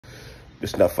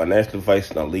It's not financial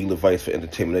advice, not legal advice, for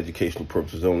entertainment, educational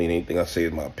purposes only. And anything I say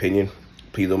is my opinion.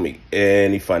 Please don't make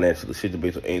any financial decision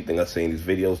based on anything I say in these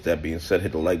videos. That being said,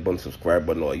 hit the like button, subscribe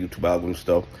button, all that YouTube algorithm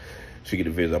stuff. So you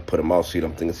get the videos, I put them out, see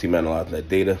what I'm thinking, see me analyzing that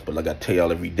data. But like I tell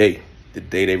y'all every day, the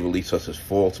day they release us is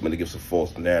false. I'm going to give us a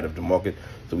false narrative to market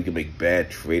so we can make bad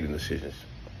trading decisions.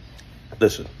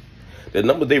 Listen, the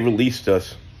numbers they released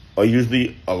us are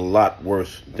usually a lot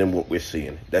worse than what we're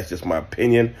seeing. That's just my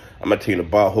opinion. I'm not telling you to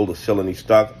buy, hold, or sell any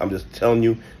stock. I'm just telling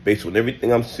you, based on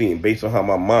everything I'm seeing, based on how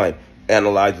my mind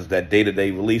analyzes that data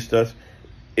they released us,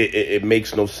 it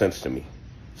makes no sense to me.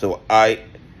 So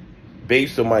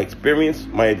based on my experience,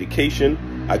 my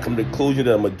education, I come to the conclusion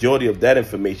that a majority of that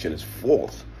information is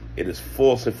false. It is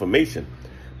false information.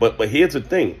 But here's the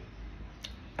thing.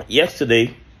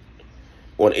 Yesterday,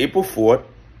 on April 4th,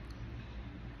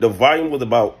 the volume was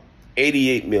about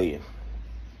 88 million.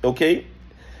 Okay?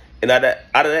 And out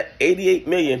of that 88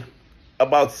 million,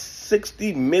 about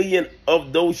 60 million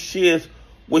of those shares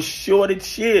were shorted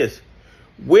shares.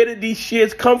 Where did these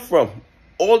shares come from?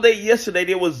 All day yesterday,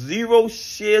 there was 0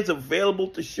 shares available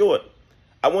to short.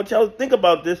 I want y'all to think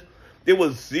about this. There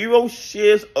was 0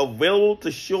 shares available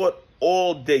to short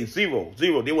all day. Zero.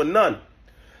 There were none.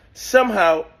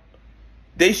 Somehow,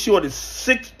 they shorted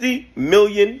 60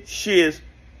 million shares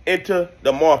into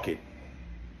the market.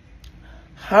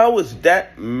 How is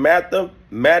that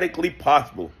mathematically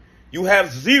possible? You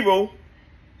have 0.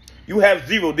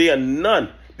 There are none.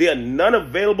 There are none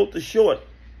available to short.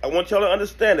 I want y'all to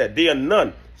understand that. There are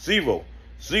none. 0.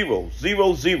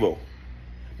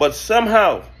 But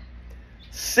somehow,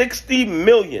 60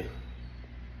 million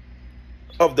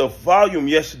of the volume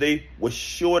yesterday was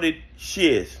shorted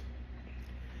shares.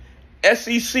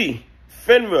 SEC,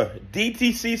 FINRA,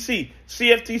 DTCC,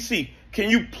 CFTC, can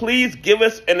you please give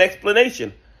us an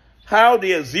explanation? How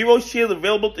there are 0 shares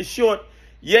available to short,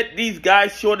 yet these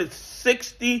guys shorted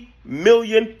 60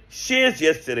 million shares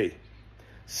yesterday.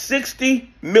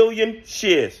 60 million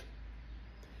shares.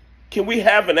 Can we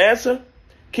have an answer?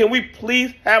 Can we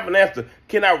please have an answer?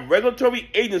 Can our regulatory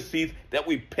agencies that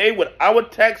we pay with our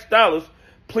tax dollars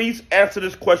please answer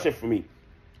this question for me?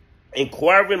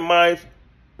 Inquiring minds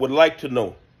would like to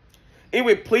know.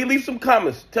 Anyway, please leave some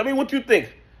comments. Tell me what you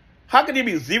think. How can there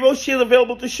be 0 shares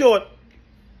available to short,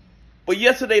 but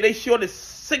yesterday they shorted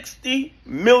 60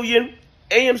 million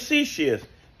AMC shares?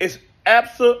 It's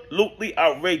absolutely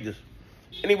outrageous.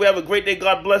 Anyway, have a great day.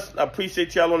 God bless. I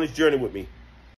appreciate y'all on this journey with me.